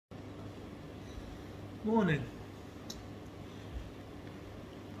Morning.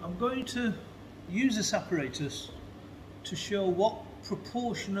 I'm going to use this apparatus to show what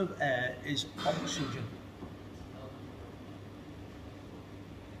proportion of air is oxygen.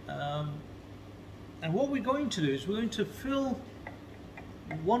 And what we're going to do is we're going to fill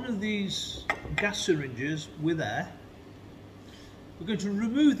one of these gas syringes with air. We're going to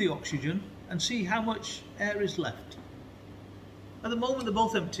remove the oxygen and see how much air is left. At the moment they're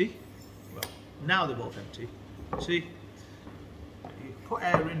both empty. Well, now they're both empty. See, you put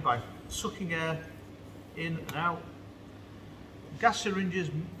air in by sucking air in and out. Gas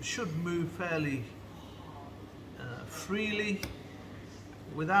syringes should move fairly freely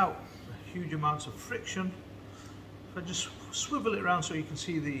without huge amounts of friction. If I just swivel it around so you can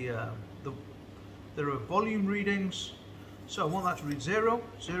see there are volume readings. So I want that to read 0,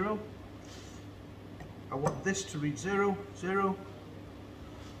 0. I want this to read 0, 0.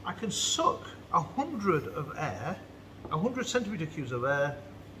 I can suck 100 of air, 100 centimeter cubes of air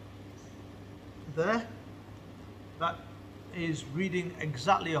there. That is reading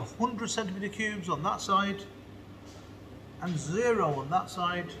exactly 100 centimeter cubes on that side and 0 on that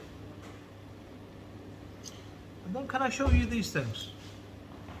side. And then can I show you these things?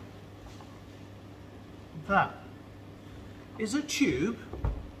 That is a tube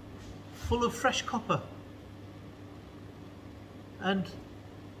full of fresh copper, and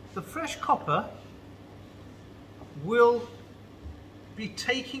the fresh copper will be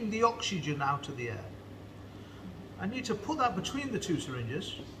taking the oxygen out of the air. I need to put that between the two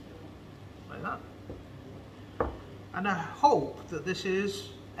syringes like that, and I hope that this is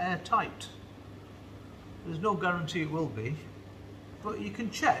airtight. There's no guarantee it will be, but you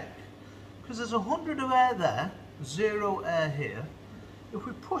can check because there's 100 of air there, 0 air here. If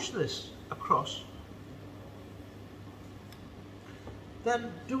we push this across,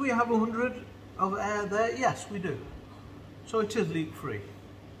 then do we have 100 of air there? Yes, we do. So it is leak free.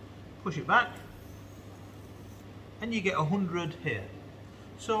 Push it back and you get 100 here.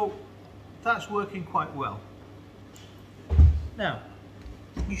 So that's working quite well. Now,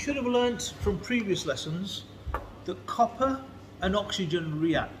 you should have learnt from previous lessons that copper and oxygen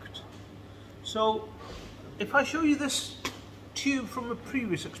react. So if I show you this tube from a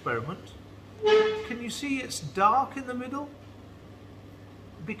previous experiment, can you see it's dark in the middle?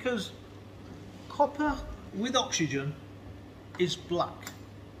 Because copper with oxygen is black.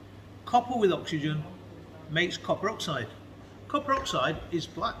 Copper with oxygen makes copper oxide. Copper oxide is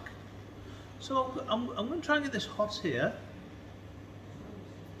black. So I'm going to try and get this hot here.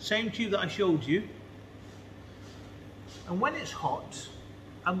 Same tube that I showed you. And when it's hot,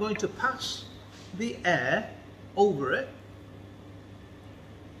 I'm going to pass the air over it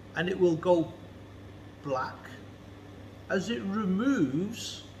and it will go black as it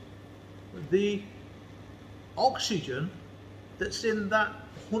removes the oxygen that's in that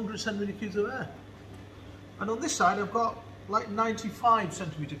 100 centimeter cubes of air. And on this side I've got like 95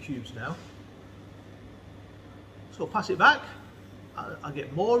 centimeter cubes now. So I'll pass it back. I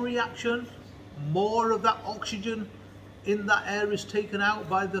get more reaction, more of that oxygen in that air is taken out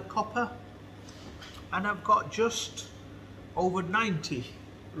by the copper, and I've got just over 90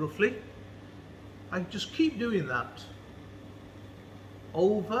 roughly. I just keep doing that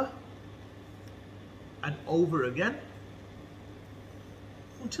over and over again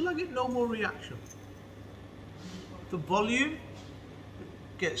until I get no more reaction. The volume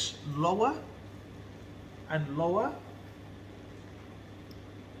gets lower and lower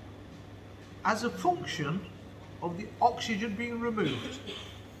as a function of the oxygen being removed.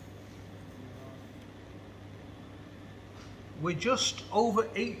 We're just over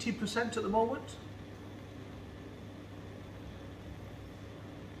 80% at the moment.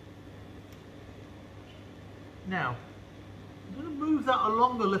 Now, I'm going to move that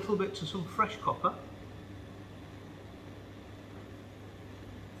along a little bit to some fresh copper.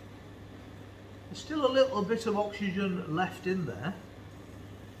 There's still a little bit of oxygen left in there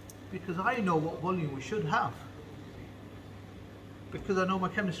because I know what volume we should have, because I know my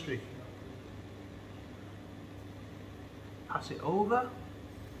chemistry. Pass it over.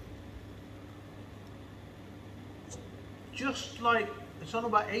 Just like it's on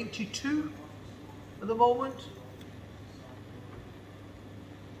about 82 at the moment.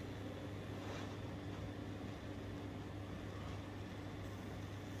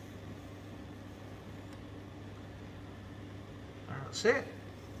 And that's it.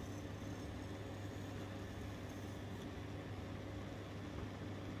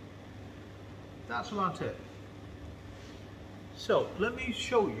 That's about it. So let me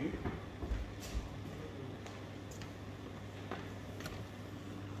show you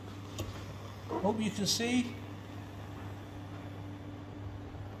Hope you can see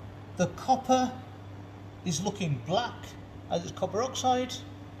the copper is looking black as it's copper oxide.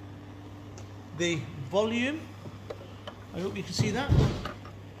 The volume, I hope you can see that,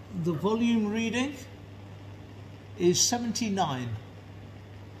 the volume reading is 79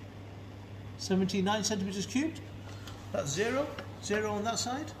 centimeters cubed. That's zero on that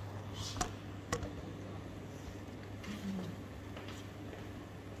side.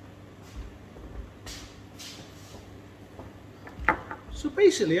 So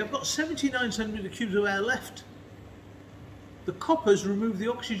basically I've got 79 centimeter cubes of air left. The copper's removed the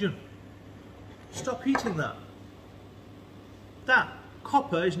oxygen. Stop heating that. That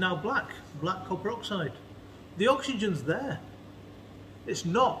copper is now black copper oxide. The oxygen's there. It's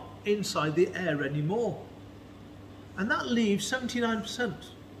not inside the air anymore. And that leaves 79%.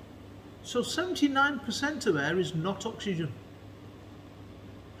 So 79% of air is not oxygen.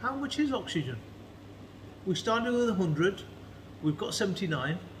 How much is oxygen? We started with 100, we've got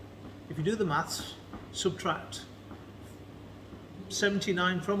 79. If you do the maths, subtract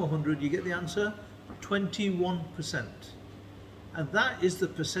 79 from 100, you get the answer, 21%. And that is the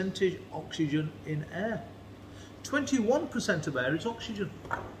percentage oxygen in air. 21% of air is oxygen.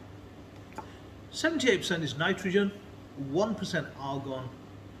 78% is nitrogen, 1% argon,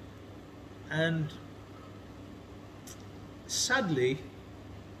 and sadly,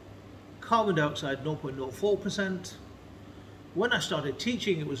 carbon dioxide 0.04%. When I started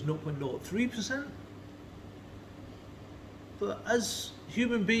teaching, it was 0.03%. But as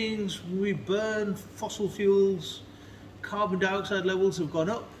human beings, we burn fossil fuels, carbon dioxide levels have gone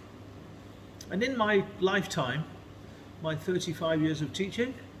up. And in my lifetime, my 35 years of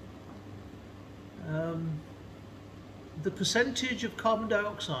teaching, the percentage of carbon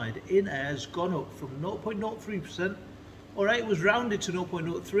dioxide in air has gone up from 0.03%, all right, it was rounded to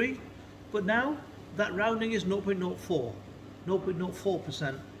 0.03, but now that rounding is 0.04.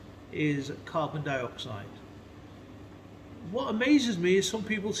 0.04% is carbon dioxide. What amazes me is some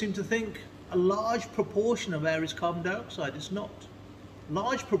people seem to think a large proportion of air is carbon dioxide. It's not.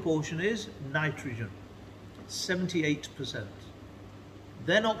 Large proportion is nitrogen, 78%.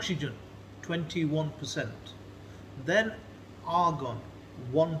 Then oxygen, 21%. Then argon,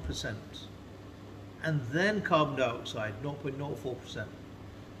 1%. And then carbon dioxide, 0.04%.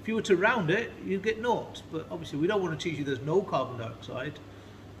 If you were to round it, you'd get naught. But obviously we don't want to teach you there's no carbon dioxide.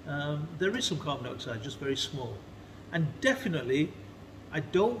 There is some carbon dioxide, just very small. And definitely, I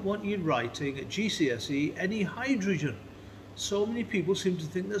don't want you writing at GCSE any hydrogen. So many people seem to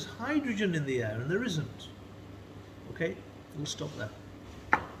think there's hydrogen in the air, and there isn't. Okay, we'll stop there.